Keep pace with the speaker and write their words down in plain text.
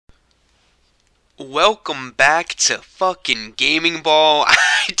Welcome back to fucking Gamingball. I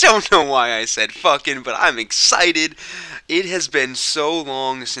don't know why I said fucking, but I'm excited. It has been so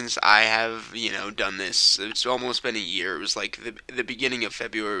long since I have, done this. It's almost been a year. It was like the beginning of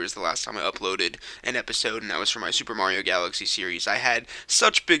February was the last time I uploaded an episode, and that was for my Super Mario Galaxy series. I had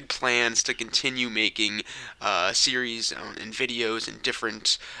such big plans to continue making series and videos and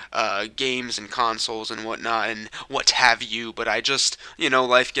different games and consoles and whatnot and what have you, but I just,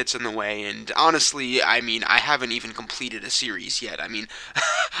 life gets in the way, and honestly, I haven't even completed a series yet.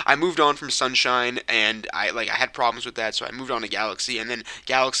 I moved on from Sunshine, and I had problems with that, so I moved on to Galaxy, and then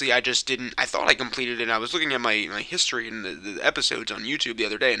Galaxy, I just didn't. I thought I completed it, and I was looking at my history and the episodes on YouTube the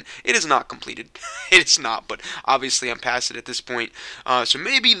other day, and it is not completed. It is not, but obviously I'm past it at this point. So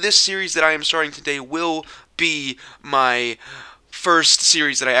maybe this series that I am starting today will be my first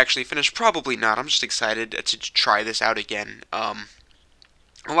series that I actually finish. Probably not. I'm just excited to try this out again. A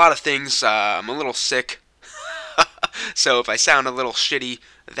lot of things. I'm a little sick. So if I sound a little shitty,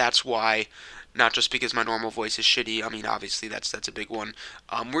 that's why. Not just because my normal voice is shitty. Obviously that's a big one.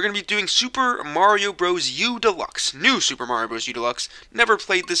 We're gonna be doing Super Mario Bros. U Deluxe, new Super Mario Bros. U Deluxe. Never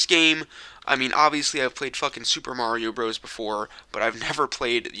played this game. Obviously I've played fucking Super Mario Bros. Before, but I've never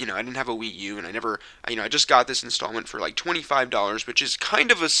played. I didn't have a Wii U, and I just got this installment for like $25, which is kind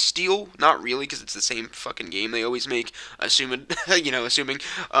of a steal. Not really, because it's the same fucking game they always make. Assuming.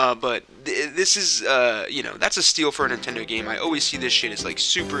 But this is, that's a steal for a Nintendo game. I always see this shit as like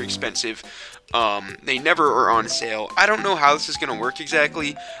super expensive. They never are on sale. I don't know how this is going to work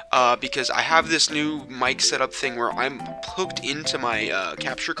exactly, because I have this new mic setup thing where I'm hooked into my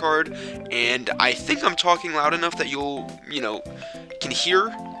capture card, and I think I'm talking loud enough that you'll, can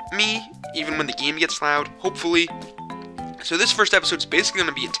hear me even when the game gets loud, hopefully. So this first episode is basically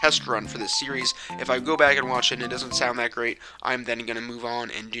going to be a test run for this series. If I go back and watch it and it doesn't sound that great, I'm then going to move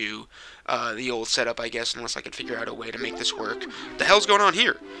on and do the old setup, I guess, unless I can figure out a way to make this work. What the hell's going on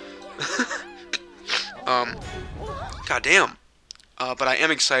here? Goddamn. But I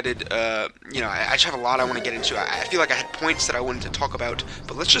am excited. I just have a lot I want to get into. I feel like I had points that I wanted to talk about,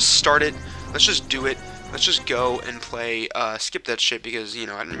 but let's just start it. Let's just do it. Let's just go and play. Skip that shit because, I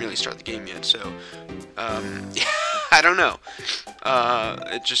didn't really start the game yet, so, I don't know.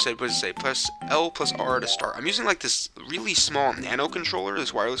 It just said, what does it say? Press L plus R to start. I'm using like this really small nano controller,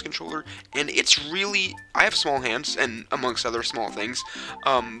 this wireless controller, and it's really, I have small hands, and amongst other small things,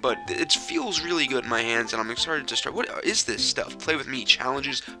 but it feels really good in my hands, and I'm excited to start. What is this stuff? Play with me,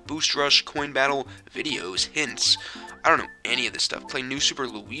 challenges, boost rush, coin battle, videos, hints. I don't know any of this stuff. Play New Super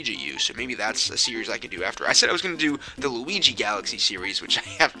Luigi U, so maybe that's a series I can do after. I said I was going to do the Luigi Galaxy series, which I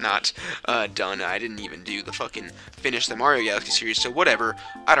have not done. I didn't even do the fucking finish the Mario Galaxy series, so whatever.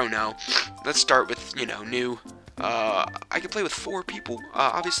 I don't know. Let's start with, new. I can play with 4 people.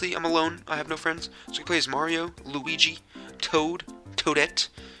 Obviously, I'm alone. I have no friends. So I can play as Mario, Luigi, Toad, Toadette,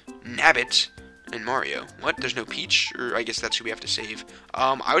 Nabbit, and Mario. What? There's no Peach? Or I guess that's who we have to save.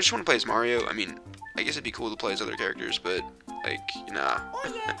 I just want to play as Mario. I guess it'd be cool to play as other characters, but, like, nah.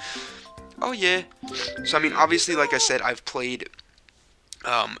 Oh, yeah. So, obviously, like I said, I've played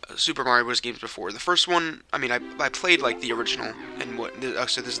Super Mario Bros. Games before. The first one, I played, like, the original, and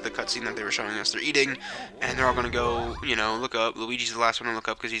so this is the cutscene that they were showing us. They're eating, and they're all gonna go, look up. Luigi's the last one to look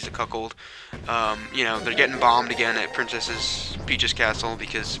up because he's a cuckold. They're getting bombed again at Princess Peach's castle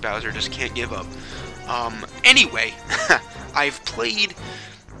because Bowser just can't give up. Anyway, I've played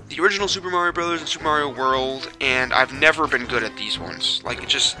the original Super Mario Bros. And Super Mario World, and I've never been good at these ones. Like,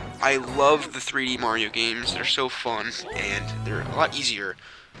 I love the 3D Mario games. They're so fun, and they're a lot easier.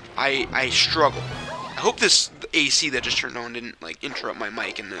 I struggle. I hope this AC that just turned on didn't, like, interrupt my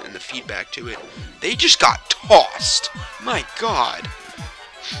mic and the feedback to it. They just got tossed. My god.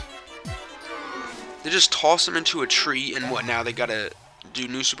 They just toss them into a tree, and what, now they gotta do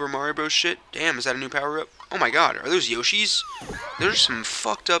new Super Mario Bros. Shit? Damn, is that a new power-up? Oh my god, are those Yoshis? There's some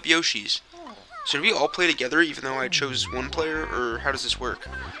fucked up Yoshis. So do we all play together even though I chose one player, or how does this work?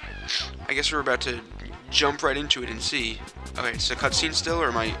 I guess we're about to jump right into it and see. Okay, it's a cutscene still, or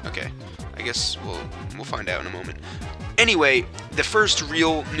am I... Okay, I guess we'll find out in a moment. Anyway, the first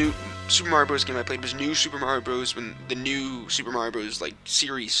real new Super Mario Bros. Game I played was New Super Mario Bros. When the new Super Mario Bros. Like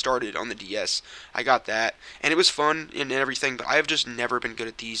series started on the DS. I got that, and it was fun and everything, but I have just never been good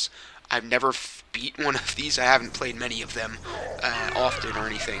at these. I've never beat one of these. I haven't played many of them often or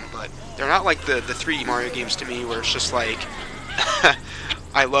anything, but they're not like the 3D Mario games to me, where it's just like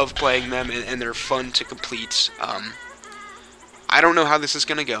I love playing them and they're fun to complete. I don't know how this is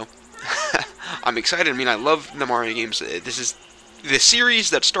gonna go. I'm excited. I love the Mario games. This is the series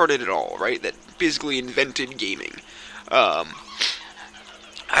that started it all, right? That basically invented gaming.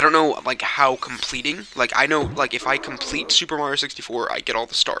 I don't know, like, how completing, like, I know, like, if I complete Super Mario 64, I get all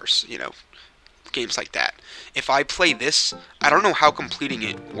the stars, you know, games like that. If I play this, I don't know how completing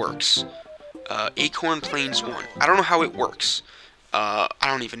it works. Acorn Plains 1. I don't know how it works. I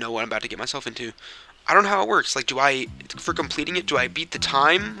don't even know what I'm about to get myself into. I don't know how it works. Like, for completing it, do I beat the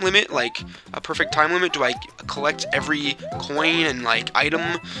time limit, like, a perfect time limit? Do I collect every coin and, like,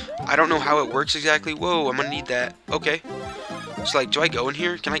 item? I don't know how it works exactly. Whoa, I'm gonna need that. Okay. So, like, do I go in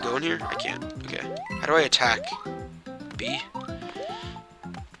here? Can I go in here? I can't. Okay. How do I attack? B?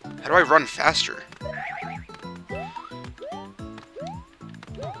 How do I run faster?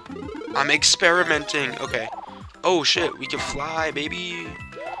 I'm experimenting. Okay. Oh, shit. We can fly, baby.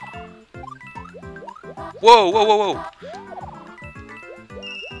 Whoa, whoa, whoa, whoa.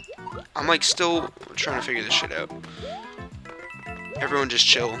 I'm, like, still trying to figure this shit out. Everyone just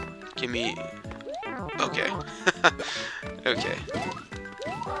chill. Give me... Okay. Okay.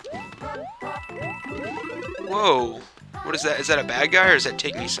 Whoa. What is that? Is that a bad guy or does that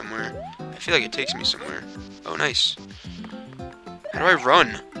take me somewhere? I feel like it takes me somewhere. Oh, nice. How do I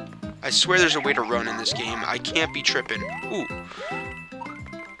run? I swear there's a way to run in this game. I can't be tripping. Ooh.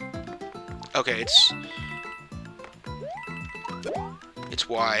 Okay, it's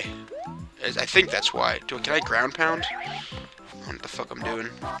Y. I think that's Y. Can I ground pound? I don't know what the fuck I'm doing.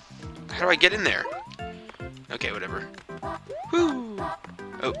 How do I get in there? Okay, whatever. Woo!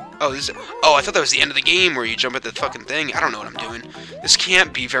 Oh, this is... Oh, I thought that was the end of the game where you jump at the fucking thing. I don't know what I'm doing. This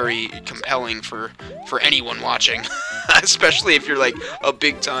can't be very compelling for anyone watching. Especially if you're, like, a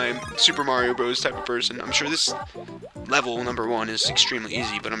big-time Super Mario Bros. Type of person. I'm sure this level, number 1, is extremely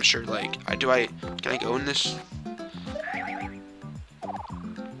easy, but I'm sure, like... Can I go in this?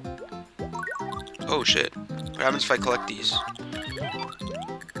 Oh, shit. What happens if I collect these?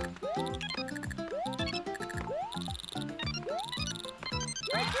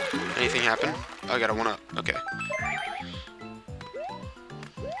 Anything happen? Oh, I got a 1-up. Okay.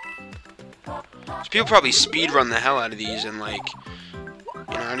 So people probably speedrun the hell out of these and, like,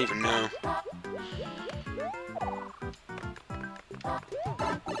 you know, I don't even know.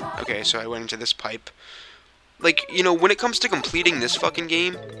 Okay, so I went into this pipe. Like, you know, when it comes to completing this fucking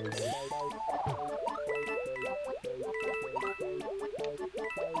game...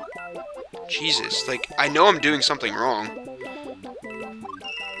 Jesus, like, I know I'm doing something wrong.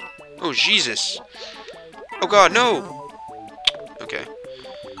 Oh, Jesus. Oh, God, no! Okay.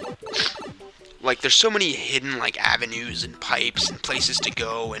 Like, there's so many hidden, like, avenues and pipes and places to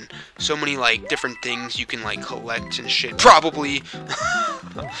go and so many, like, different things you can, like, collect and shit. Probably!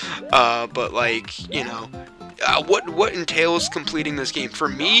 But, like, you know, what entails completing this game? For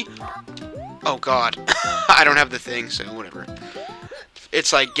me, oh, God. I don't have the thing, so whatever.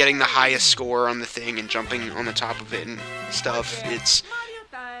 It's, like, getting the highest score on the thing and jumping on the top of it and stuff.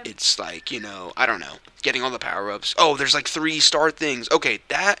 It's like, you know, I don't know, getting all the power-ups. Oh, there's like 3-star things. Okay,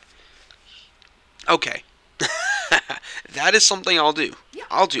 okay. That is something I'll do.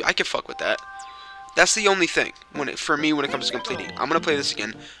 I can fuck with that. That's the only thing for me when it comes to completing. I'm gonna play this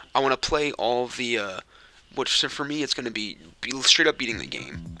again. I want to play all of the which for me it's gonna be straight up beating the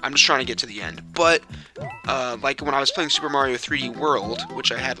game. I'm just trying to get to the end. But like when I was playing Super Mario 3D World,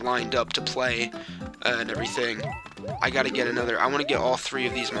 which I had lined up to play and everything, I gotta get another. I want to get all 3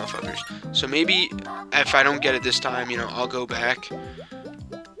 of these motherfuckers. So maybe if I don't get it this time, you know, I'll go back.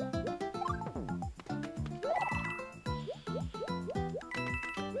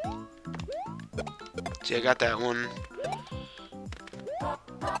 See, I got that one.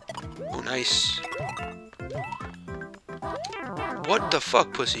 Oh, nice. What the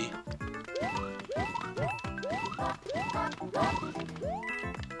fuck, pussy?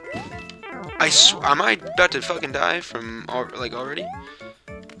 Am I about to fucking die from, like, already?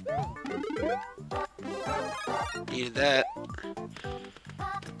 Needed that.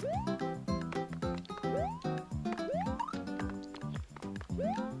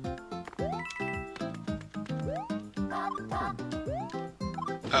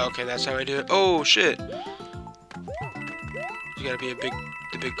 Oh, okay, that's how I do it. Oh, shit. There's gotta be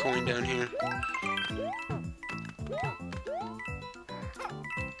the big coin down here.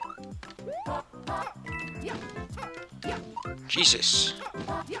 Jesus.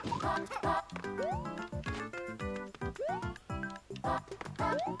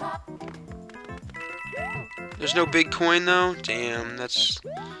 There's no big coin though? Damn, that's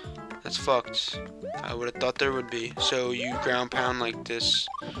fucked. I would have thought there would be. So you ground pound like this.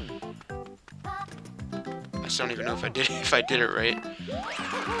 I still don't even know if I did it right.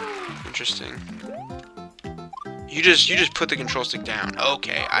 Interesting. You just put the control stick down.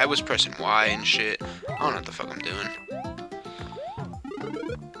 Okay, I was pressing Y and shit. I don't know what the fuck I'm doing.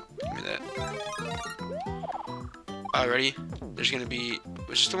 Already? There's gonna be...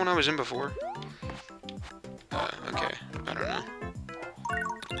 Was this the one I was in before? Okay. I don't know.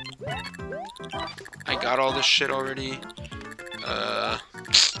 I got all this shit already.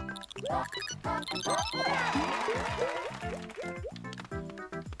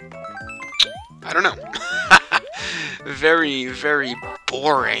 I don't know. Very, very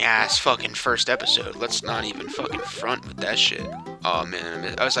boring ass fucking first episode. Let's not even fucking front with that shit. Oh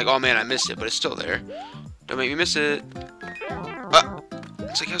man, I was like, oh man, I missed it, but it's still there. Don't make me miss it.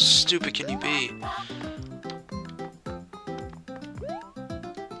 It's like, how stupid can you be?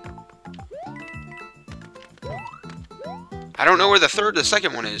 I don't know where the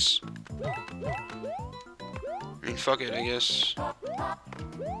second one is. I mean, fuck it, I guess.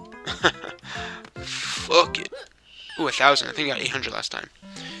 Fuck it. Ooh, 1,000. I think I got 800 last time.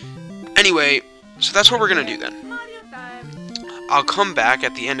 Anyway, so that's what we're gonna do then. I'll come back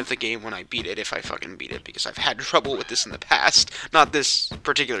at the end of the game when I beat it, if I fucking beat it, because I've had trouble with this in the past. Not this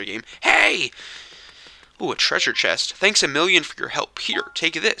particular game. Hey! Ooh, a treasure chest. Thanks a million for your help. Here,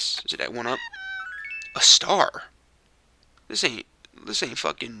 take this. Did I 1-up? A star. This ain't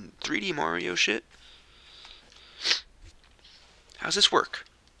fucking 3D Mario shit. How's this work?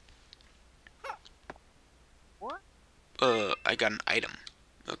 I got an item.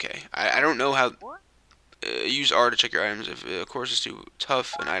 Okay. I don't know how... use R to check your items. If of course it's too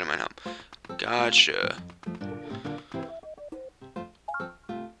tough, an item might help. Gotcha.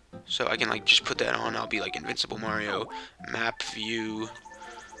 So I can like just put that on. I'll be like Invincible Mario. Map view.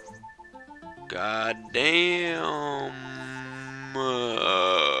 God damn.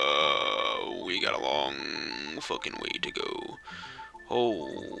 We got a long fucking way to go.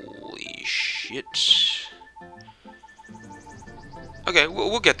 Holy shit. Okay,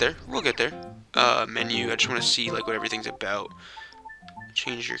 we'll get there. We'll get there. Menu. I just want to see like what everything's about.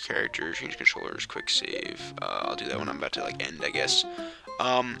 Change your character, change controllers, quick save. I'll do that when I'm about to like end, I guess.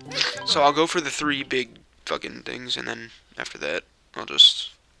 So I'll go for the 3 big fucking things, and then after that, I'll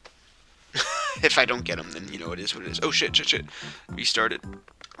just... if I don't get them, then you know it is what it is. Oh shit, shit, shit. Restarted.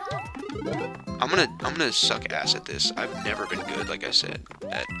 I'm gonna suck ass at this. I've never been good, like I said,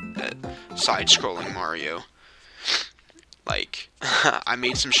 at side-scrolling Mario. Like, I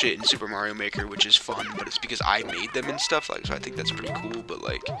made some shit in Super Mario Maker, which is fun, but it's because I made them and stuff, like, so I think that's pretty cool, but,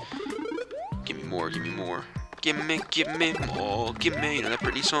 like, give me more, give me more. Give me more, give me, you know that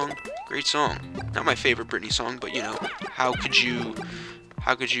Britney song? Great song. Not my favorite Britney song, but, you know, how could you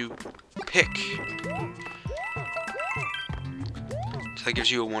pick? So that gives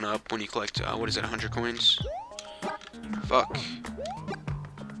you a 1-up when you collect, what is that, 100 coins? Fuck.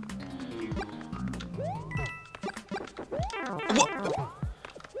 What?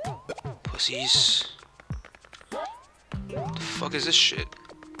 Pussies. What the fuck is this shit?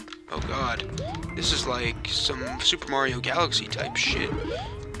 Oh god. This is like some Super Mario Galaxy type shit.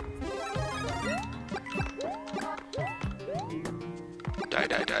 Die,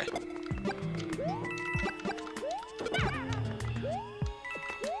 die, die.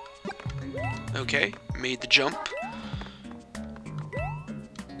 Okay, made the jump.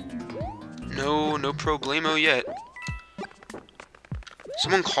 No problemo yet.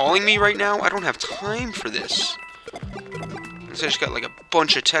 Someone calling me right now? I don't have time for this. I just got like a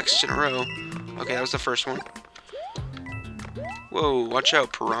bunch of texts in a row. Okay, that was the first one. Whoa, watch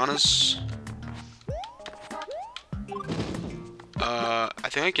out, piranhas. I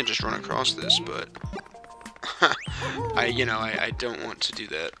think I can just run across this, but I don't want to do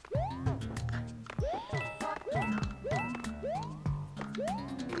that.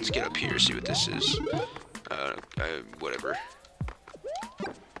 Let's get up here, see what this is. Whatever.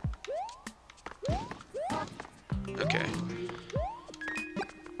 Okay.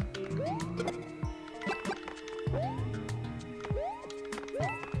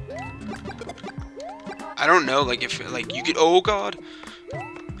 I don't know, like, if, like, you could, oh god,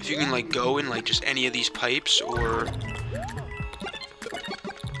 if you can, like, go in, like, just any of these pipes, or,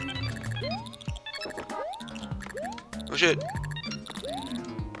 oh shit,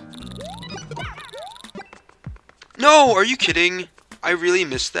 no, are you kidding? I really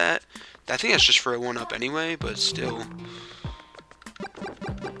missed that. I think that's just for a 1-up anyway, but still.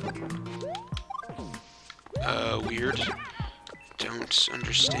 Weird. Don't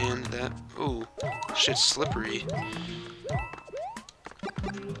understand that. Oh, shit's slippery.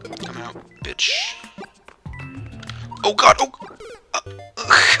 Come out, bitch. Oh god, oh!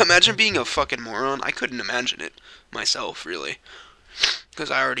 Imagine being a fucking moron. I couldn't imagine it myself, really. Because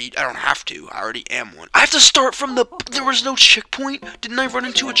I don't have to. I already am one. I have to start from the... There was no checkpoint? Didn't I run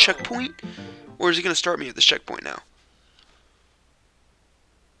into a checkpoint? Or is it going to start me at this checkpoint now?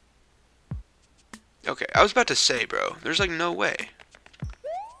 Okay, I was about to say, bro. There's like no way.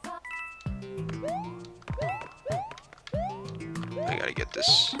 I gotta get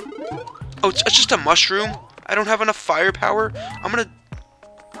this. Oh, it's just a mushroom? I don't have enough firepower? I'm gonna...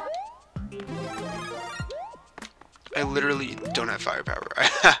 I literally don't have firepower.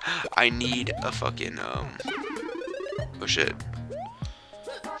 I need a fucking, oh shit.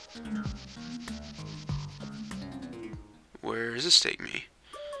 Where does this take me?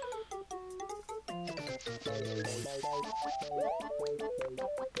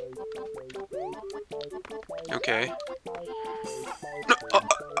 Okay. No,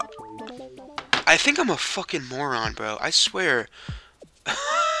 I think I'm a fucking moron, bro. I swear.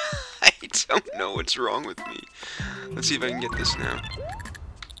 I don't know what's wrong with me. Let's see if I can get this now.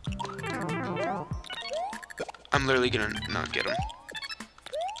 I'm literally gonna not get him.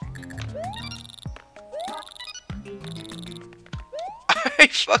 I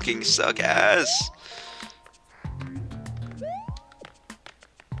fucking suck ass.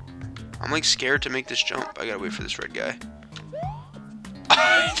 I'm like scared to make this jump. I gotta wait for this red guy.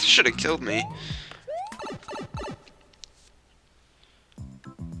 He should have killed me.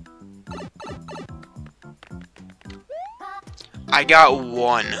 I got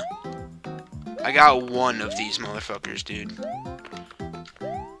one. I got one of these motherfuckers, dude.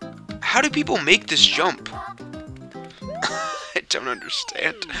 How do people make this jump? I don't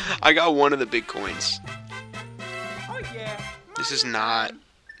understand. I got one of the big coins. Oh yeah. This is not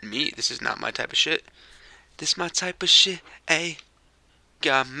me. This is not my type of shit. This my type of shit, ayy.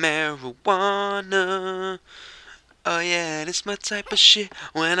 Got marijuana. Oh yeah, this my type of shit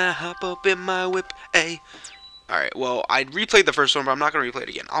when I hop up in my whip, ayy. Alright, well, I replayed the first one, but I'm not going to replay it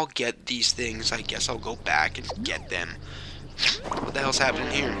again. I'll get these things. I guess I'll go back and get them. What the hell's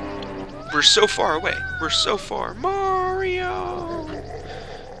happening here? We're so far away. We're so far. Mario!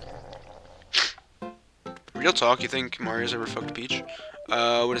 Real talk, you think Mario's ever fucked Peach?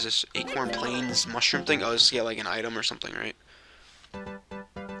 What is this? Acorn Plains mushroom thing? Oh, this is to get like an item or something, right?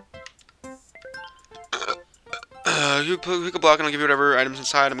 You pick a block and I'll give you whatever items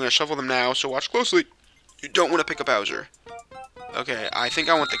inside. I'm going to shuffle them now, so watch closely. You don't want to pick a Bowser. Okay, I think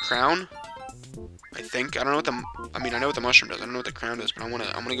I want the crown. I think. I don't know what the... I mean, I know what the mushroom does. I don't know what the crown does, but I'm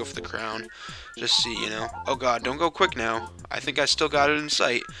gonna go for the crown. Just see, you know. Oh god, don't go quick now. I think I still got it in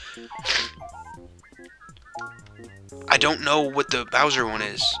sight. I don't know what the Bowser one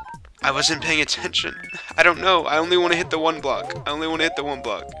is. I wasn't paying attention. I don't know. I only want to hit the one block. I only want to hit the one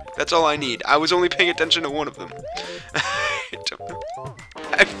block. That's all I need. I was only paying attention to one of them. I don't know.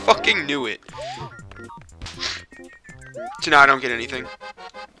 I fucking knew it. So now I don't get anything.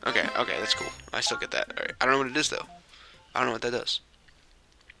 Okay, that's cool. I still get that. Alright, I don't know what it is, though. I don't know what that does.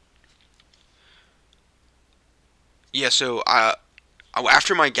 Yeah, so,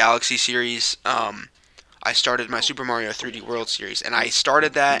 after my Galaxy series, I started my Super Mario 3D World series, and I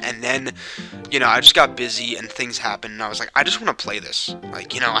started that, and then, you know, I just got busy, and things happened, and I was like, I just want to play this.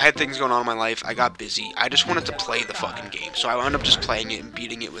 Like, you know, I had things going on in my life, I got busy, I just wanted to play the fucking game, so I wound up just playing it and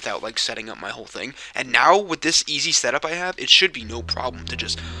beating it without, like, setting up my whole thing, and now, with this easy setup I have, it should be no problem to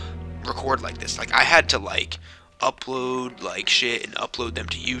just record like this. Like, I had to, like, upload, like, shit, and upload them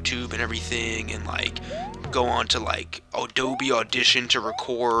to YouTube and everything, and, like, go on to, like, Adobe Audition to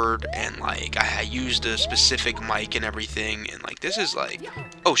record, and, like, I used a specific mic and everything, and, like, this is, like,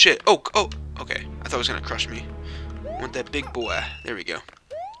 oh, shit, oh, okay, I thought it was gonna crush me. I want that big boy. There we go.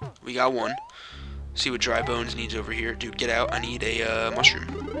 We got one. See what Dry Bones needs over here. Dude, get out. I need a, mushroom.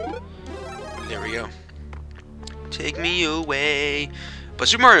 There we go. Take me away. But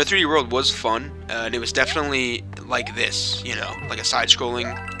Super Mario 3D World was fun, and it was definitely like this, you know, like a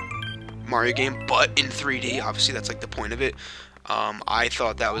side-scrolling Mario game, but in 3D. Obviously, that's like the point of it. I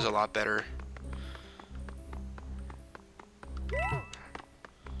thought that was a lot better.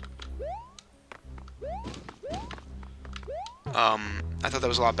 I thought that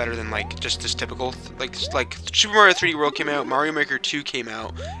was a lot better than like just this typical like Super Mario 3D World came out, Mario Maker 2 came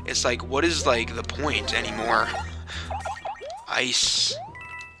out. It's like, what is like the point anymore? Ice.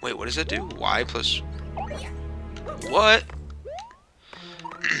 Wait, what does that do? Y plus... What?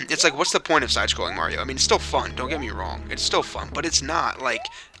 It's like, what's the point of side-scrolling Mario? I mean, it's still fun, don't get me wrong. It's still fun, but it's not, like...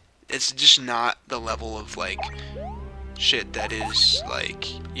 It's just not the level of, like... shit that is, like,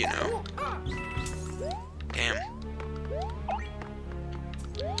 you know... Damn.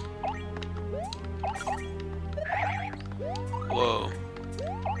 Whoa.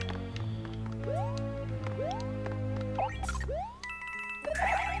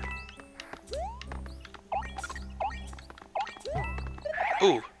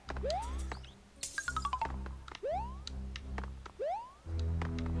 Ooh.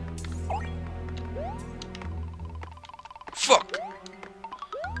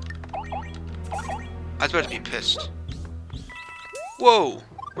 I was about to be pissed. Whoa!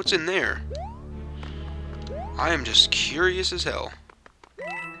 What's in there? I am just curious as hell.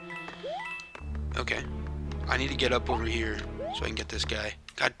 Okay. I need to get up over here so I can get this guy.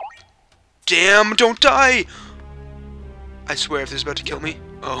 God damn, don't die! I swear if this is about to kill me.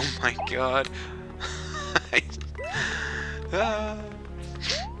 Oh my god. The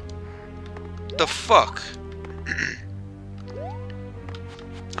fuck?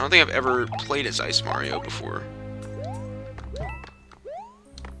 I don't think I've ever played as Ice Mario before.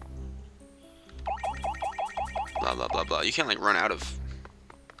 Blah blah blah blah. You can't like run out of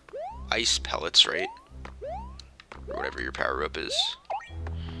ice pellets, right? Or whatever your power up is.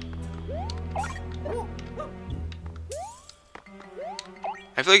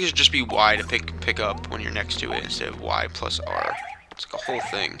 I feel like it should just be Y to pick up when you're next to it instead of Y plus R. It's like a whole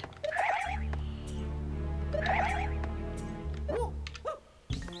thing.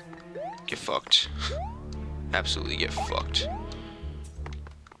 Get fucked. Absolutely get fucked.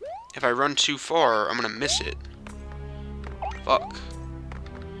 If I run too far, I'm gonna miss it. Fuck.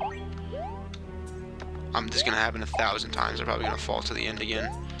 This is gonna happen 1,000 times. I'm probably gonna fall to the end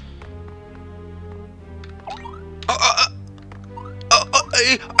again.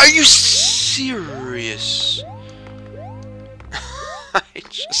 Are you serious? I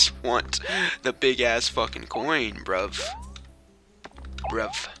just want the big ass fucking coin, bruv.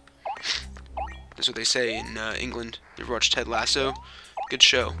 Bruv. That's what they say in England. You ever watch Ted Lasso? Good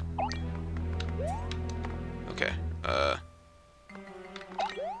show. Okay.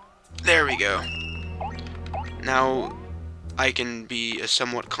 There we go. Now I can be a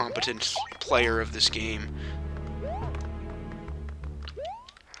somewhat competent player of this game.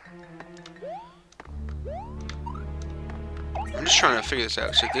 I'm just trying to figure this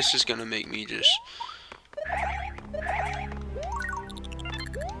out. So this is gonna make me just...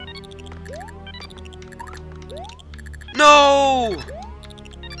 No!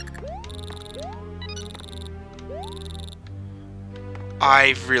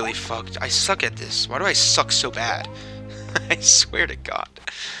 I really fucked. I suck at this. Why do I suck so bad? I swear to God.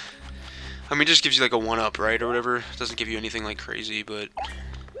 I mean, it just gives you like a 1-up, right? Or whatever. It doesn't give you anything like crazy, but...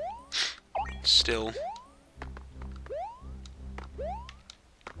 Still.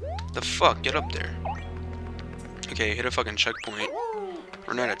 The fuck? Get up there. Okay, hit a fucking checkpoint.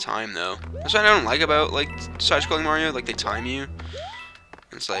 We're not out of time, though. That's what I don't like about, like, side-scrolling Mario. Like, they time you.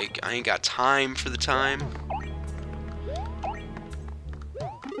 It's like, I ain't got time for the time.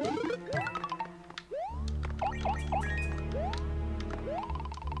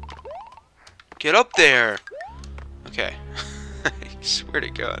 Get up there! Okay. I swear to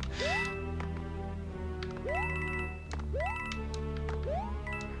God.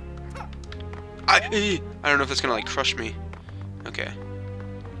 I don't know if it's gonna, like, crush me. Okay.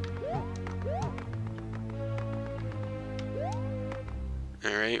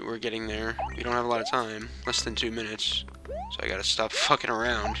 Alright, we're getting there. We don't have a lot of time. Less than 2 minutes. So I gotta stop fucking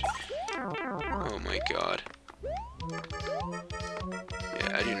around. Oh my God. Yeah,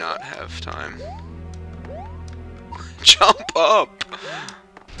 I do not have time. Jump up!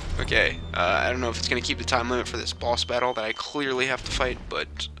 Okay, I don't know if it's gonna keep the time limit for this boss battle that I clearly have to fight,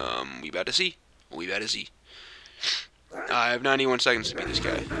 but, we about to see. We about to see. I have 91 seconds to beat this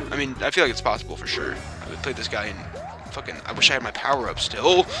guy. I mean, I feel like it's possible for sure. I would play this guy in fucking... I wish I had my power up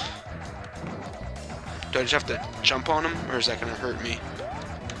still. Do I just have to jump on him, or is that gonna hurt me?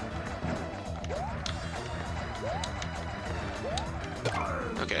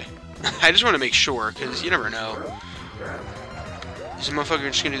 Okay. I just want to make sure, because you never know. Is the motherfucker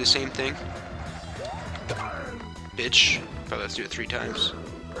just gonna do the same thing? Bitch. Probably have to do it 3 times.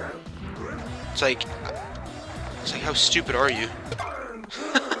 It's like, how stupid are you?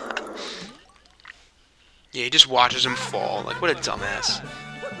 Yeah, he just watches him fall. Like, what a dumbass.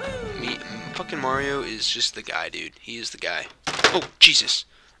 Fucking Mario is just the guy, dude. He is the guy. Oh, Jesus.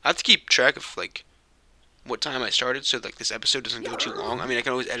 I have to keep track of, like, what time I started, so, like, this episode doesn't go too long. I mean, I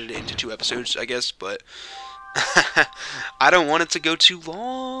can always edit it into 2 episodes, I guess, but... I don't want it to go too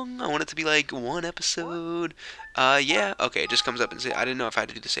long. I want it to be, like, 1 episode. Yeah. Okay, it just comes up and say, I didn't know if I had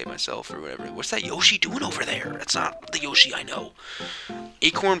to do the same myself or whatever. What's that Yoshi doing over there? That's not the Yoshi I know.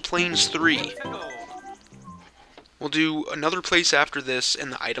 Acorn Plains 3. We'll do another place after this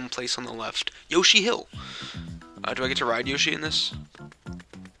and the item place on the left. Yoshi Hill. Do I get to ride Yoshi in this?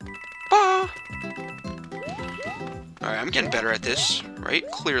 Bah! Alright, I'm getting better at this, right?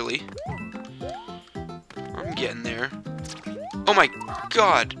 Clearly. I'm getting there. Oh my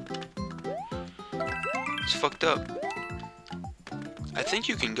God! It's fucked up. I think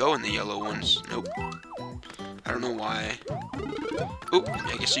you can go in the yellow ones. Nope. I don't know why. Oh,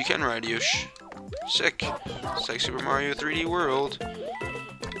 I guess you can ride Yoshi. Sick. It's like Super Mario 3D World.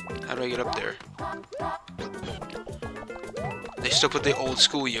 How do I get up there? They still put the old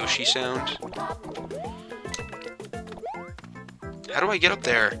school Yoshi sound. How do I get up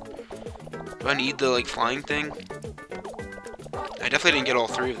there? Do I need the, like, flying thing? I definitely didn't get all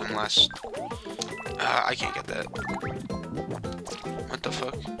three of them last... I can't get that. What the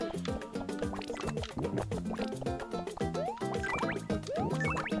fuck?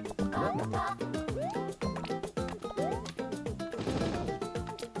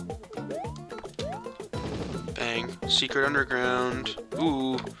 Bang. Secret underground.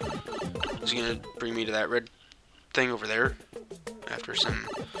 Ooh. Is he gonna bring me to that red thing over there? After some...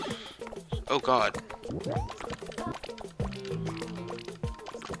 Oh god.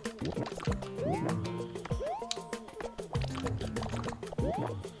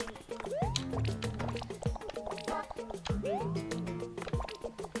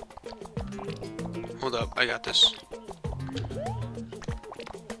 Hold up, I got this.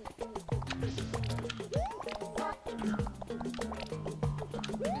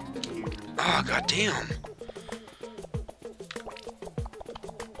 Ah, goddamn.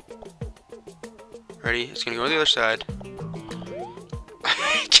 Ready? It's gonna go to the other side.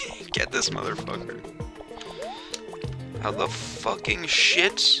 I can't get this motherfucker. How the fucking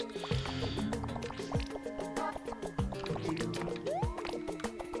shit?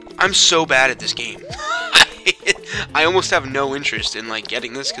 I'm so bad at this game. I almost have no interest in, like,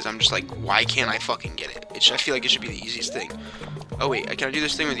 getting this because I'm just like, why can't I fucking get it? I feel like it should be the easiest thing. Oh wait, can I do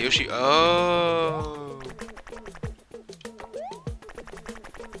this thing with Yoshi? Oh.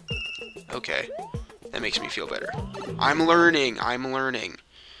 Okay. That makes me feel better. I'm learning. I'm learning.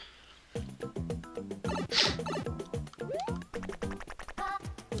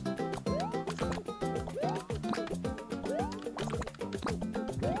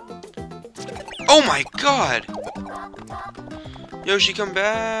 Oh my god! Yoshi, come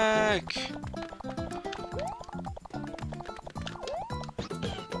back!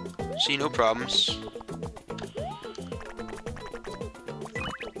 See, no problems.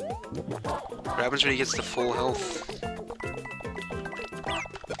 What happens when he gets to full health?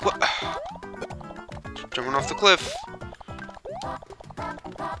 What? Jumping off the cliff!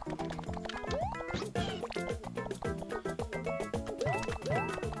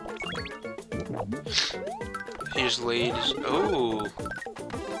 He just laid his... Oh!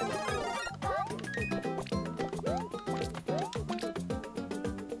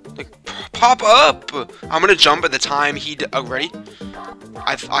 Like, pop up! I'm gonna jump at the time he... Oh, ready?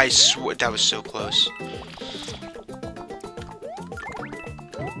 I swear that was so close.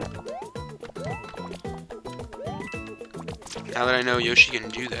 Now that I know Yoshi can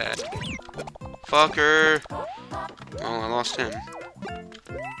do that. Fucker! Oh, I lost him.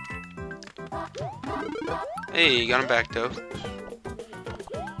 Hey, got him back though.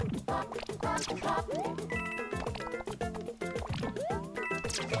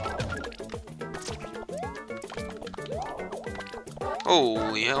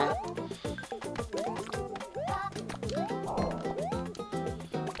 Holy hell.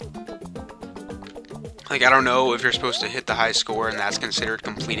 Like, I don't know if you're supposed to hit the high score and that's considered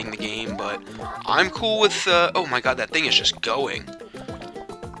completing the game, but I'm cool with, oh my god, that thing is just going.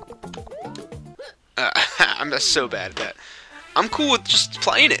 I'm just so bad at that. I'm cool with just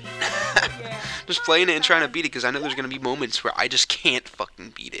playing it. Just playing it and trying to beat it, because I know there's going to be moments where I just can't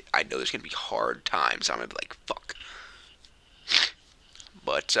fucking beat it. I know there's going to be hard times. I'm going to be like, fuck.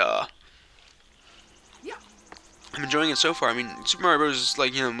 But, I'm enjoying it so far. I mean, Super Mario Bros. Is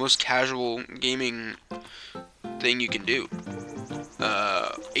like, you know, the most casual gaming thing you can do.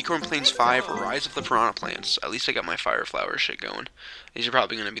 Acorn Plains 5 or Rise of the Piranha Plants. At least I got my Fire Flower shit going. These are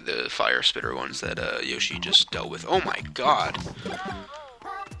probably going to be the Fire Spitter ones that Yoshi just dealt with. Oh my god.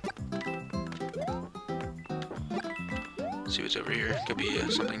 Let's see what's over here. Could be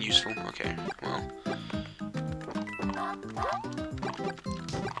something useful. Okay, well.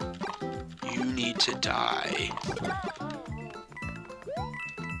 You need to die.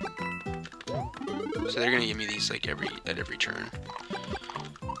 So they're gonna give me these like at every turn.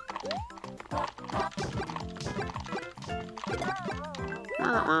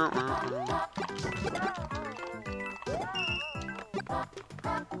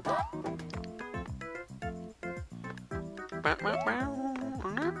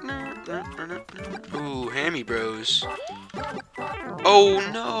 Ooh, Hammy Bros. Oh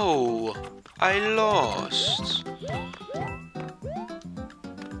no! I lost.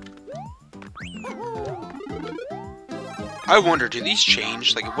 I wonder, do these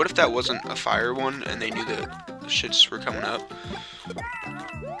change? Like, what if that wasn't a fire one and they knew that the shits were coming up?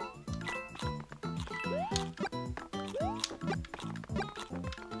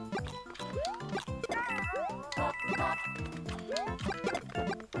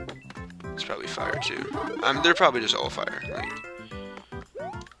 probably fire too. They're probably just all fire. Like,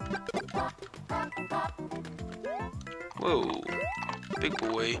 whoa, big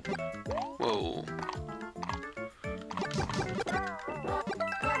boy. Whoa.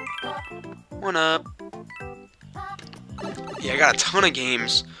 One up. Yeah, I got a ton of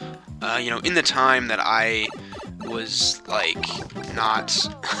games. You know, in the time that I was like not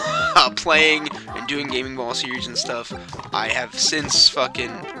playing and doing Gamingball series and stuff, I have since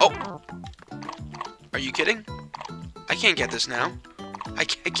fucking. Oh, are you kidding? I can't get this now. I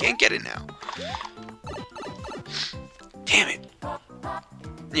can't get it now. Damn it.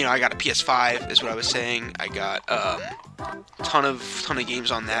 You know, I got a PS5, is what I was saying. I got ton of games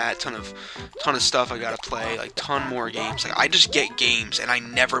on that, ton of stuff I gotta play, like ton more games. Like I just get games and I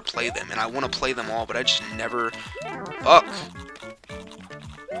never play them, and I want to play them all, but I just never. Fuck.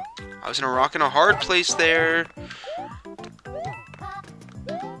 I was in a rock and a hard place there.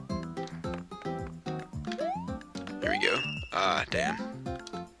 There we go. Damn.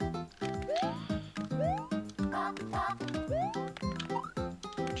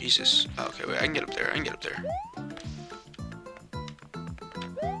 Jesus. Oh, okay, wait, I can get up there. I can get up there.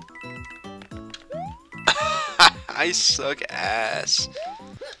 I suck ass.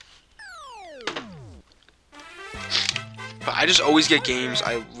 But I just always get games.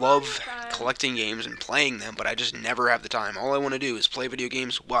 I love collecting games and playing them, but I just never have the time. All I want to do is play video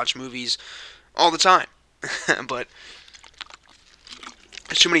games, watch movies, all the time. But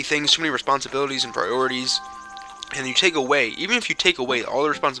there's too many things, too many responsibilities and priorities. And you take away, even if you take away all the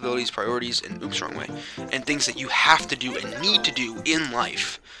responsibilities, priorities, and oops, wrong way, and things that you have to do and need to do in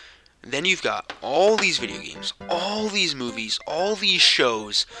life, then you've got all these video games, all these movies, all these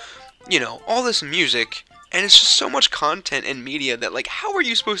shows, you know, all this music, and it's just so much content and media that, like, how are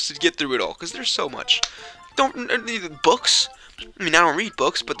you supposed to get through it all? Because there's so much. Books. I mean, I don't read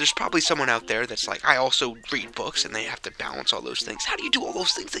books, but there's probably someone out there that's like, I also read books, and they have to balance all those things. How do you do all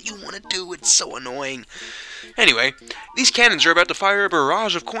those things that you want to do? It's so annoying. Anyway, these cannons are about to fire a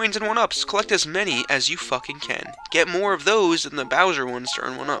barrage of coins and 1-ups. Collect as many as you fucking can. Get more of those than the Bowser ones to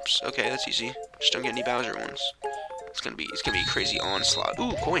earn 1-ups. Okay, that's easy. Just don't get any Bowser ones. It's gonna be a crazy onslaught.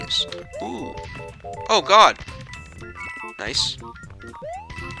 Ooh, coins. Ooh. Oh God. Nice.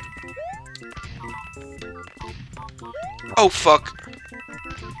 Oh fuck.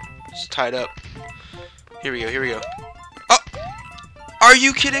 It's tied up. Here we go, here we go. Oh! Are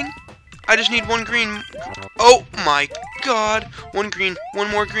you kidding? I just need one green. Oh my God. One green, one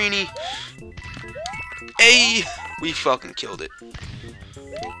more greenie. Hey! We fucking killed it.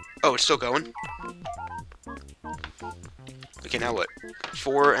 Oh, it's still going? Okay, now what?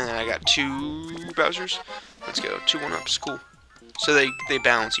 4, and then I got 2 Bowsers? Let's go. 2 1-ups. Cool. So they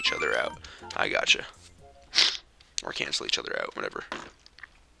balance each other out. I gotcha. Or cancel each other out, whatever.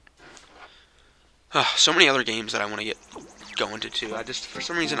 So many other games that I want to get going to too. For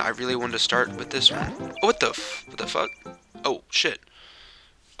some reason, I really wanted to start with this one. Oh, what the fuck? Oh, shit.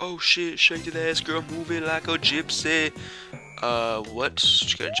 Oh, shit. Shake that ass, girl. Move it like a gypsy. What?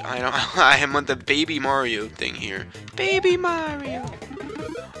 I am on the Baby Mario thing here. Baby Mario.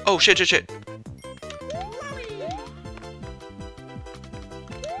 Oh, shit.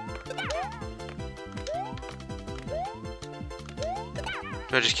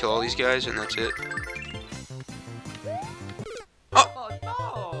 Do I just kill all these guys and that's it? Oh!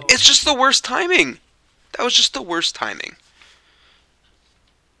 No. It's just the worst timing! That was just the worst timing.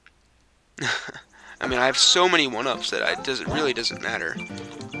 I mean, I have so many 1-ups that it really doesn't matter.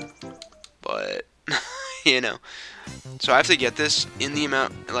 But, you know. So I have to get this in the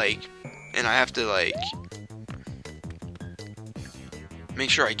amount, like, and I have to, like, make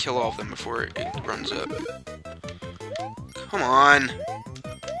sure I kill all of them before it runs up. Come on!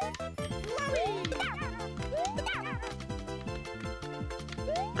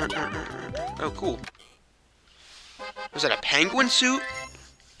 Oh, cool. Was that a penguin suit?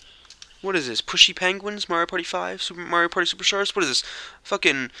 What is this? Pushy Penguins? Mario Party 5? Super Mario Party Superstars? What is this?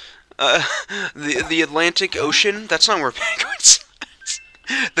 Fucking, the Atlantic Ocean? That's not where penguins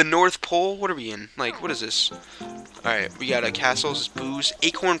The North Pole? What are we in? Like, what is this? Alright, we got a castles, booze,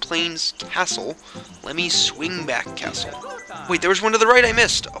 Acorn Plains Castle, Lemmy SWINGBACK Castle. Wait, there was one to the right I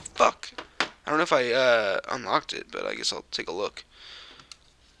missed! Oh, fuck. I don't know if I, unlocked it, but I guess I'll take a look.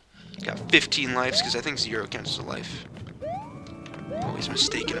 Got 15 lives, because I think 0 counts as a life. Always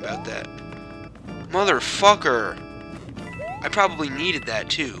mistaken about that. Motherfucker! I probably needed that,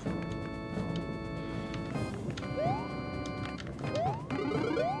 too.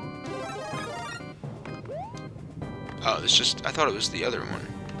 Oh, it's just... I thought it was the other one.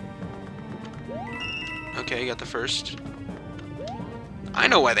 Okay, got the first. I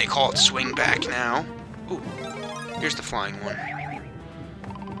know why they call it Swingback now. Ooh, here's the flying one.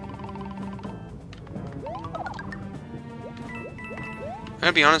 I'm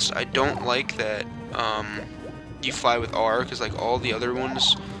gonna be honest, I don't like that you fly with R, because like all the other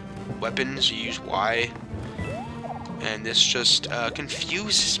ones, weapons, you use Y. And this just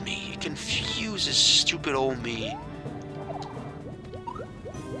confuses me. It confuses stupid old me.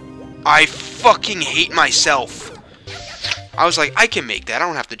 I fucking hate myself. I was like, I can make that. I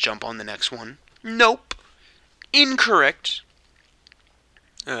don't have to jump on the next one. Nope. Incorrect.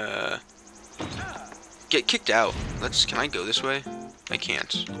 Get kicked out. Can I go this way? I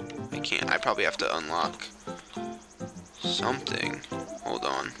can't. I can't. I probably have to unlock something. Hold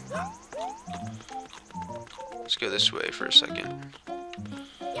on. Let's go this way for a second.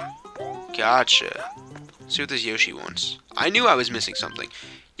 Gotcha. Let's see what this Yoshi wants. I knew I was missing something.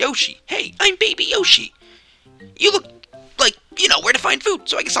 Yoshi! Hey, I'm Baby Yoshi! You look like you know where to find food,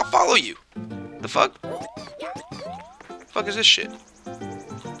 so I guess I'll follow you. The fuck? The fuck is this shit?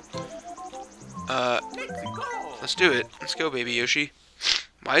 Let's do it. Let's go, Baby Yoshi.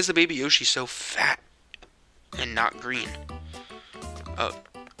 Why is the Baby Yoshi so fat and not green? Oh.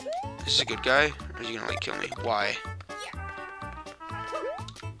 Is this a good guy? Or is he gonna, like, kill me? Why?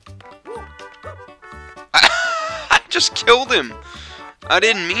 I just killed him! I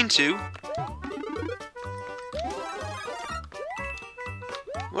didn't mean to.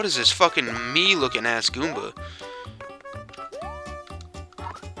 What is this fucking me-looking ass Goomba?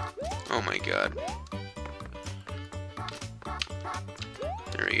 Oh my god.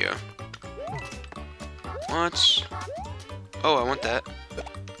 There we go. What? Oh, I want that.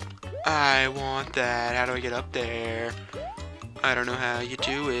 I want that. How do I get up there? I don't know how you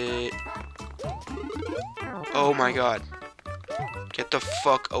do it. Oh my god. Get the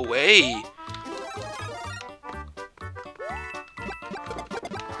fuck away.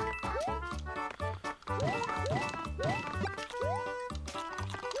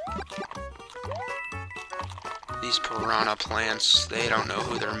 These piranha plants, they don't know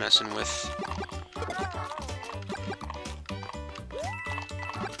who they're messing with.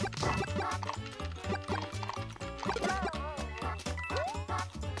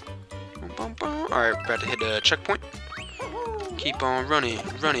 Alright, about to hit a checkpoint. Keep on running,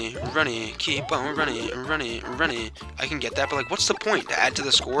 running, running, keep on running, running, running. I can get that, but like, what's the point? To add to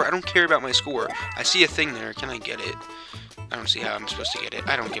the score? I don't care about my score. I see a thing there. Can I get it? I don't see how I'm supposed to get it.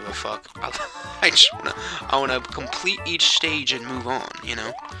 I don't give a fuck. I wanna complete each stage and move on, you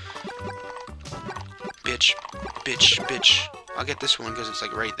know? Bitch, bitch, bitch. I'll get this one because it's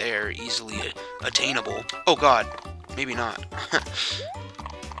like right there, easily attainable. Oh god, maybe not.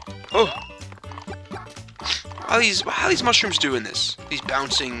 Oh. How are these mushrooms doing this? These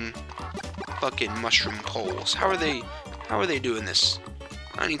bouncing fucking mushroom poles. How are they doing this?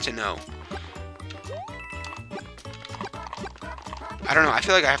 I need to know. I don't know, I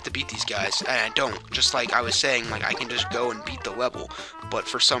feel like I have to beat these guys, and I don't. Just like I was saying, like I can just go and beat the level, but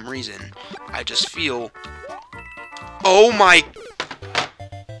for some reason, I just feel... Oh my...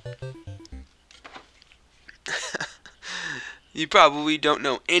 You probably don't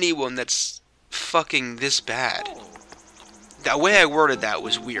know anyone that's fucking this bad. The way I worded that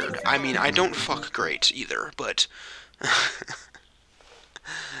was weird. I mean, I don't fuck great either, but...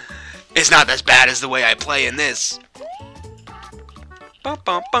 It's not as bad as the way I play in this. Ba,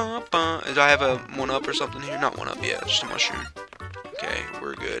 ba, ba, ba. Do I have a 1-up or something here? Not 1-up, yeah, just a mushroom. Okay,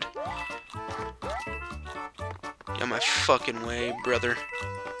 we're good. Get my fucking way, brother.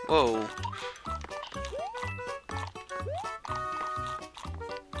 Whoa.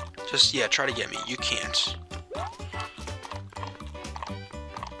 Just, yeah, try to get me. You can't. I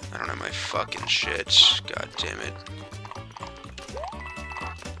don't have my fucking shit. God damn it.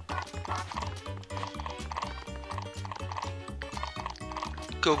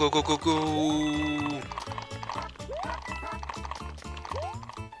 Go, go, go, go, go!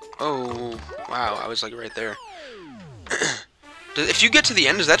 Oh, wow, I was like right there. If you get to the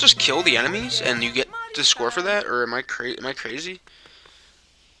end, does that just kill the enemies and you get the score for that? Or am I crazy?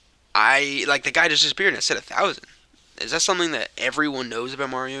 Like, the guy just disappeared and it said 1,000. Is that something that everyone knows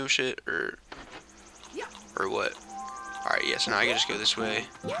about Mario shit? Or what? Alright, yes, now I can just go this way.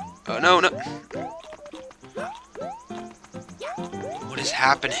 Oh, no, no. What is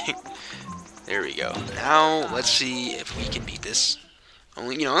happening? There we go. Now, let's see if we can beat this. I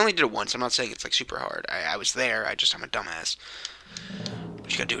only did it once. I'm not saying it's, like, super hard. I was there. I'm a dumbass.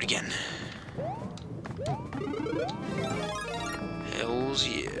 But you gotta do it again. Hells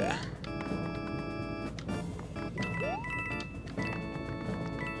yeah.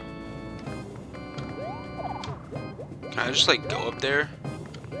 Can I just, like, go up there?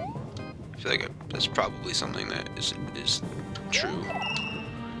 feel like that's probably something that is true.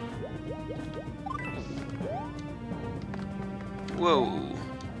 Whoa.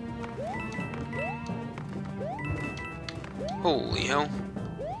 Holy hell.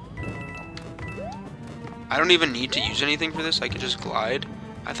 I don't even need to use anything for this. I could just glide.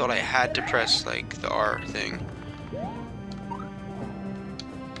 I thought I had to press, like, the R thing.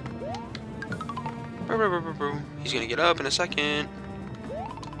 He's gonna get up in a second.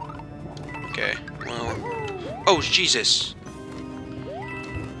 Okay, well... Oh, Jesus!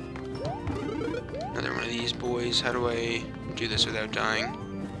 Another one of these boys. How do I do this without dying?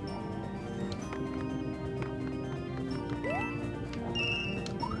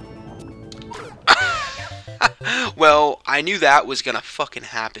 Well, I knew that was gonna fucking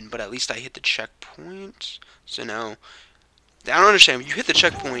happen, but at least I hit the checkpoint. So now, I don't understand. You hit the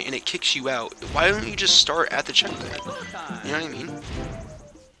checkpoint and it kicks you out. Why don't you just start at the checkpoint? You know what I mean?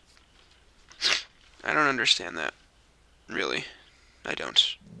 I don't understand that. Really. I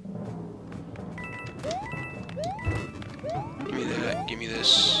don't. Give me that. Give me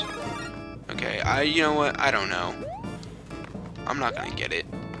this. Okay, you know what? I don't know. I'm not gonna get it.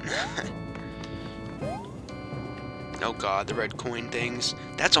 Oh god, the red coin things.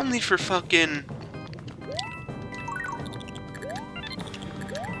 That's only for fucking...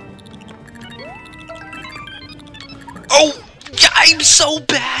 Oh! I'm so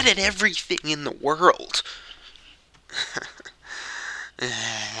bad at everything in the world.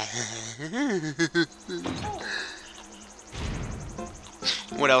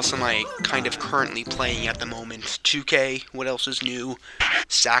 What else am I kind of currently playing at the moment? 2K. What else is new?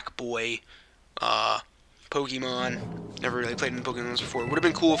 Sackboy. Pokemon. Never really played in Pokemon before. Would have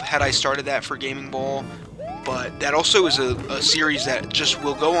been cool if had I started that for Gamingball, but that also is a series that just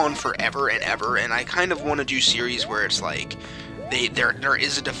will go on forever and ever, and I kind of want to do series where it's like there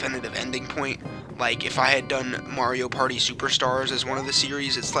is a definitive ending point. Like if I had done Mario Party Superstars as one of the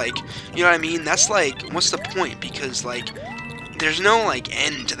series, it's like, you know what I mean? That's like, what's the point? Because like there's no like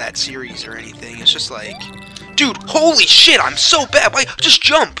end to that series or anything. It's just like, dude, holy shit, I'm so bad. Why just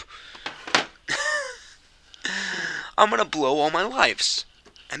jump? I'm gonna blow all my lives.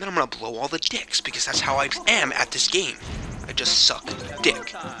 And then I'm gonna blow all the dicks, because that's how I am at this game. I just suck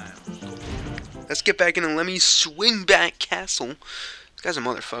dick. Let's get back into Lemmy's Swingback Castle. This guy's a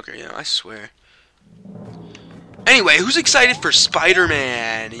motherfucker, you know, I swear. Anyway, who's excited for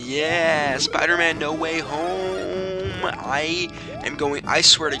Spider-Man? Yeah, Spider-Man No Way Home. I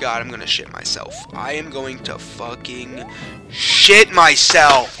swear to God, I'm gonna shit myself. I am going to fucking shit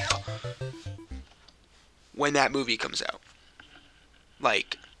myself when that movie comes out.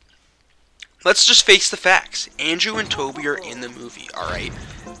 Like, let's just face the facts. Andrew and Toby are in the movie, alright?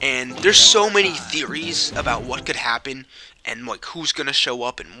 And there's so many theories about what could happen and like who's gonna show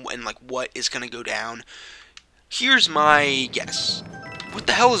up and like what is gonna go down. Here's my guess. What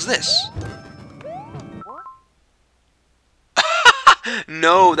the hell is this?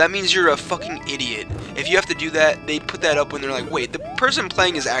 No, that means you're a fucking idiot. If you have to do that, they put that up when they're like, wait, the person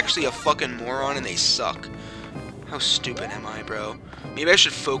playing is actually a fucking moron and they suck. How stupid am I, bro? Maybe I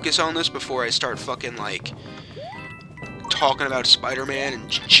should focus on this before I start fucking, like, talking about Spider-Man and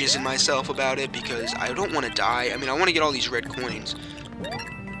jizzing myself about it, because I don't want to die. I mean, I want to get all these red coins.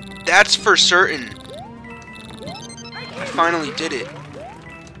 That's for certain. I finally did it.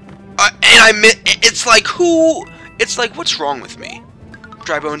 It's like, who? It's like, what's wrong with me?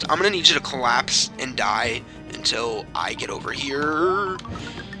 Dry Bones, I'm gonna need you to collapse and die until I get over here.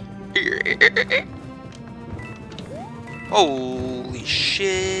 Holy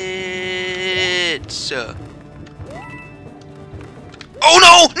shit. Oh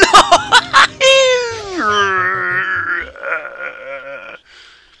no! No!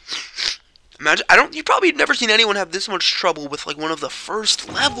 Imagine, you probably have never seen anyone have this much trouble with like one of the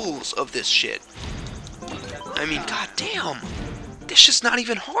first levels of this shit. I mean, goddamn. This shit's not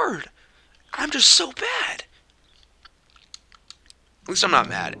even hard. I'm just so bad. At least I'm not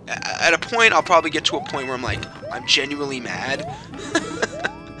mad. At a point, I'll probably get to a point where I'm like, I'm genuinely mad.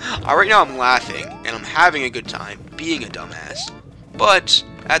 Right now I'm laughing, and I'm having a good time, being a dumbass. But,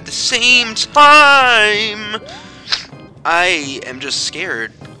 at the same time, I am just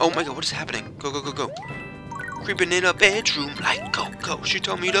scared. Oh my god, what is happening? Go, go, go, go. Creeping in a bedroom like go. She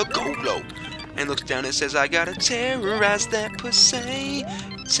told me to go low. And looks down and says, I gotta terrorize that pussy.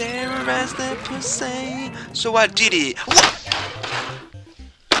 Terrorize that pussy. So I did it.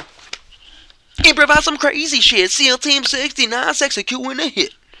 Improvise some crazy shit. SEAL Team 69's executing a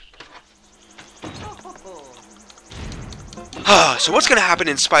hit. So what's gonna happen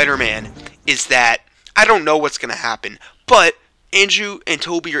in Spider-Man is that I don't know what's gonna happen, but Andrew and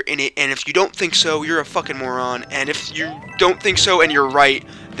Toby are in it, and if you don't think so, you're a fucking moron. And if you don't think so and you're right,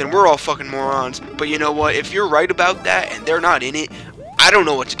 then we're all fucking morons. But you know what? If you're right about that and they're not in it, I don't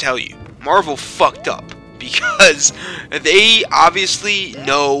know what to tell you. Marvel fucked up. Because they obviously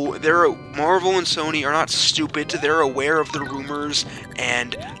know, Marvel and Sony are not stupid. They're aware of the rumors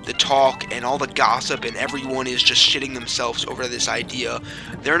and the talk and all the gossip, and everyone is just shitting themselves over this idea.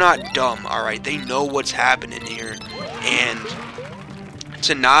 They're not dumb, alright? They know what's happening here. And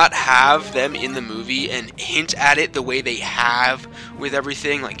to not have them in the movie and hint at it the way they have with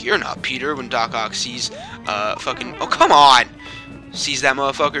everything, like, you're not Peter, when Doc Ock sees, fucking, oh, come on! Sees that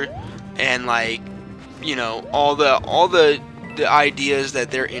motherfucker, and, like, you know, all the ideas that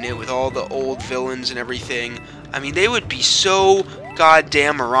they're in it with all the old villains and everything. I mean, they would be so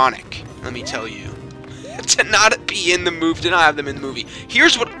goddamn moronic, let me tell you. To not be in the movie, to not have them in the movie.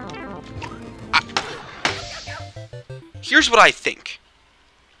 Here's what I think.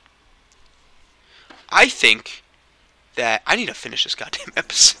 I think that I need to finish this goddamn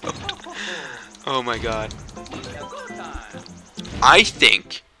episode. Oh my god. I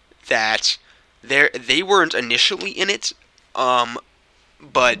think that they weren't initially in it,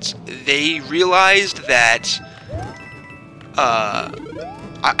 but they realized that, why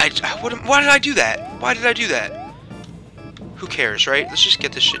did I do that? Why did I do that? Who cares, right? Let's just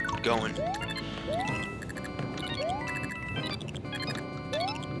get this shit going.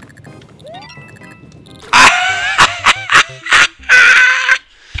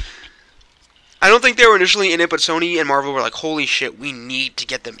 I don't think they were initially in it, but Sony and Marvel were like, holy shit, we need to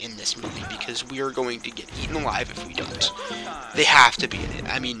get them in this movie because we are going to get eaten alive if we don't. They have to be in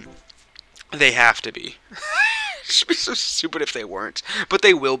it. I mean, they have to be. It should be so stupid if they weren't. But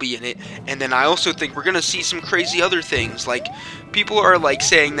they will be in it. And then I also think we're going to see some crazy other things. Like, people are, like,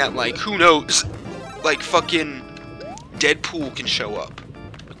 saying that, like, who knows, like, fucking Deadpool can show up.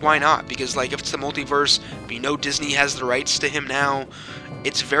 Like, why not? Because, like, if it's the multiverse, we know Disney has the rights to him now.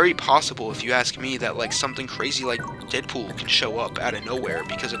 It's very possible, if you ask me, that, like, something crazy like Deadpool can show up out of nowhere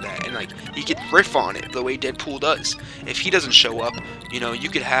because of that. And, like, he could riff on it the way Deadpool does. If he doesn't show up, you know, you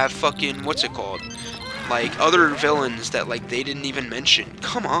could have fucking, what's it called? Like, other villains that, like, they didn't even mention.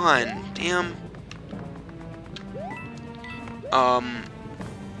 Come on, damn.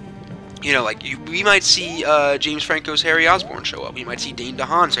 You know, like, we might see James Franco's Harry Osborn show up. We might see Dane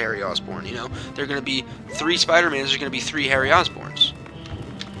DeHaan's Harry Osborn, you know. There are going to be 3 Spider-Mans, there's going to be 3 Harry Osborns.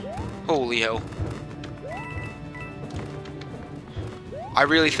 Holy hell. I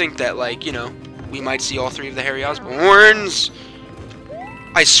really think that, like, you know, we might see all 3 of the Harry Osborns.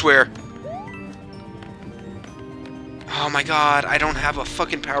 I swear. Oh my god, I don't have a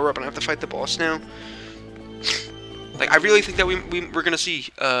fucking power-up and I have to fight the boss now. Like, I really think that we're gonna see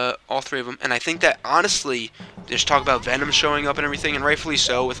all 3 of them. And I think that, honestly, there's talk about Venom showing up and everything, and rightfully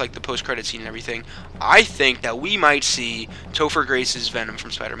so, with, like, the post-credit scene and everything. I think that we might see Topher Grace's Venom from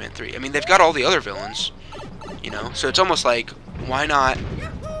Spider-Man 3. I mean, they've got all the other villains, you know? So it's almost like, why not,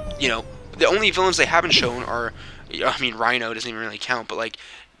 you know, the only villains they haven't shown are, I mean, Rhino doesn't even really count, but, like,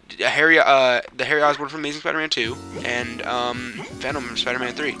 the Harry Osborn from Amazing Spider-Man 2, and Venom from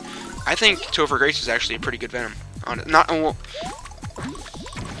Spider-Man 3. I think Topher Grace is actually a pretty good Venom. Not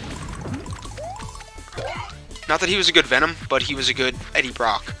that he was a good Venom, but he was a good Eddie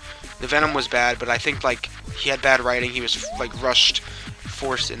Brock. The Venom was bad, but I think, like, he had bad writing. He was, like,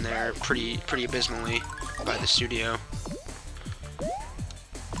 forced in there pretty abysmally by the studio.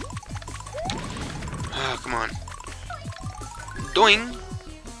 Oh, come on. Doing.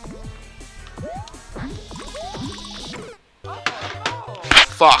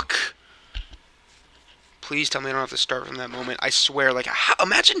 Fuck. Please tell me I don't have to start from that moment. I swear, like,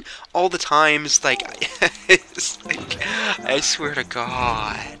 imagine all the times, like, it's like, I swear to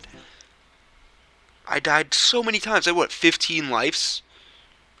God. I died so many times. I had, what, 15 lives?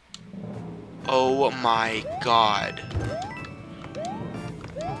 Oh my god.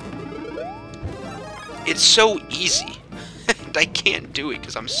 It's so easy. And I can't do it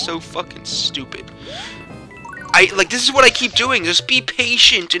because I'm so fucking stupid. Like, this is what I keep doing. Just be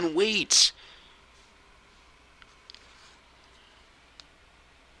patient and wait.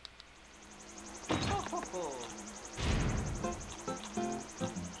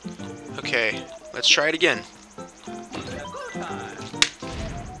 Okay, let's try it again.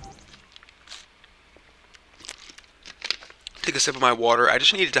 Take a sip of my water. I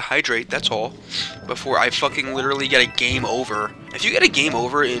just needed to hydrate, that's all. Before I fucking literally get a game over. If you get a game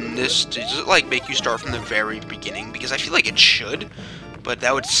over in this, does it, like, make you start from the very beginning? Because I feel like it should, but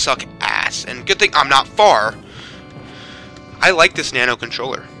that would suck ass. And good thing I'm not far. I like this nano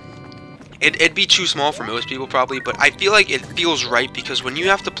controller. It'd be too small for most people probably, but I feel like it feels right because when you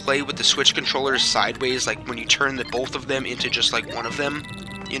have to play with the Switch controllers sideways, like when you turn both of them into just like one of them,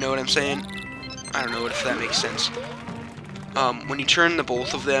 you know what I'm saying? I don't know if that makes sense. When you turn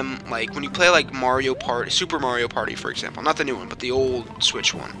both of them, like when you play like Mario Party, Super Mario Party for example, not the new one, but the old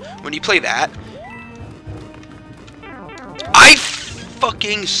Switch one. When you play that, I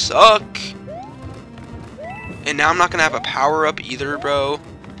fucking suck. And now I'm not gonna have a power up either, bro.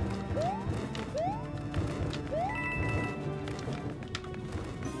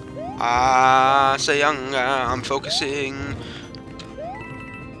 Sayanga, I'm focusing.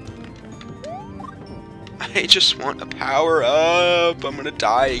 I just want a power up. I'm gonna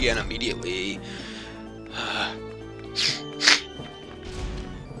die again immediately. I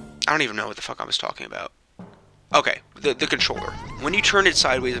don't even know what the fuck I was talking about. Okay, the controller. When you turn it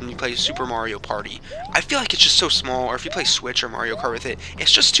sideways and you play Super Mario Party, I feel like it's just so small, or if you play Switch or Mario Kart with it,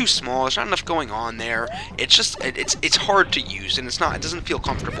 it's just too small. There's not enough going on there. It's just, it's hard to use, and it doesn't feel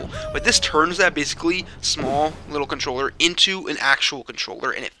comfortable. But this turns that basically small little controller into an actual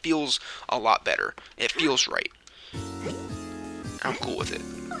controller, and it feels a lot better. It feels right. I'm cool with it.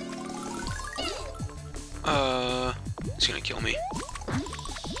 It's gonna kill me.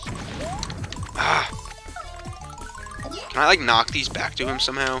 Can I, like, knock these back to him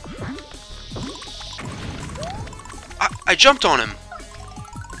somehow? I jumped on him!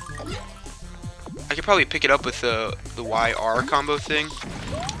 I could probably pick it up with the YR combo thing.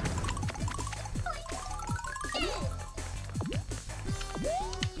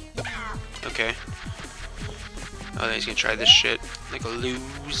 Okay. Oh, then he's gonna try this shit. Like a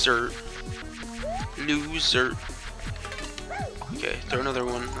loser. Loser. Okay, throw another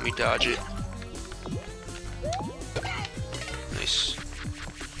one. Let me dodge it. Nice.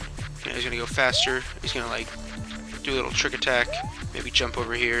 Okay, he's gonna go faster. He's gonna like do a little trick attack. Maybe jump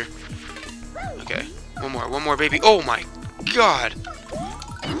over here. Okay. One more, baby. Oh my god!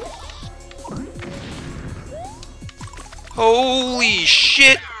 Holy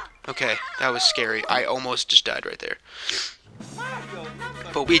shit! Okay, that was scary. I almost just died right there.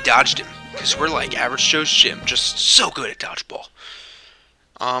 But we dodged him, because we're like Average Joe's Gym, just so good at dodgeball.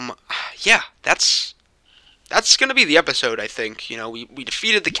 Yeah, that's gonna be the episode, I think. You know, we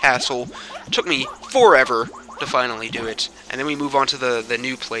defeated the castle. It took me forever to finally do it. And then we move on to the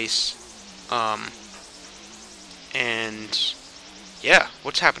new place. And yeah,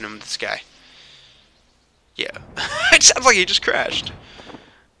 what's happening with this guy? Yeah. It sounds like he just crashed.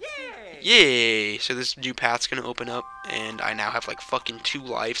 Yay! So this new path's gonna open up, and I now have like fucking 2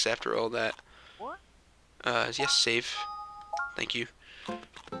 lives after all that. Yes, save. Thank you.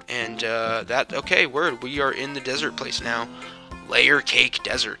 And, okay, we are in the desert place now. Layer Cake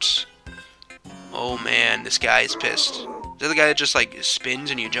Deserts. Oh man, this guy is pissed. Is that the guy that just, like,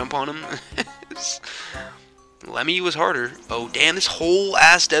 spins and you jump on him? Lemmy was harder. Oh, damn, this whole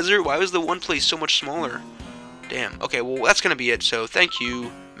ass desert? Why was the one place so much smaller? Damn. Okay, well, that's gonna be it. So, thank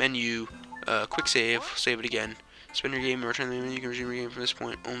you. Menu. Quick save. Save it again. Spend your game and return the menu. You can resume your game from this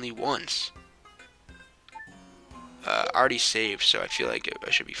point only once. I already saved, so I feel like I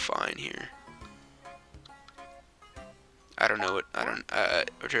should be fine here. I don't know what. I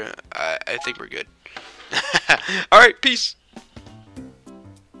think we're good. Alright, peace.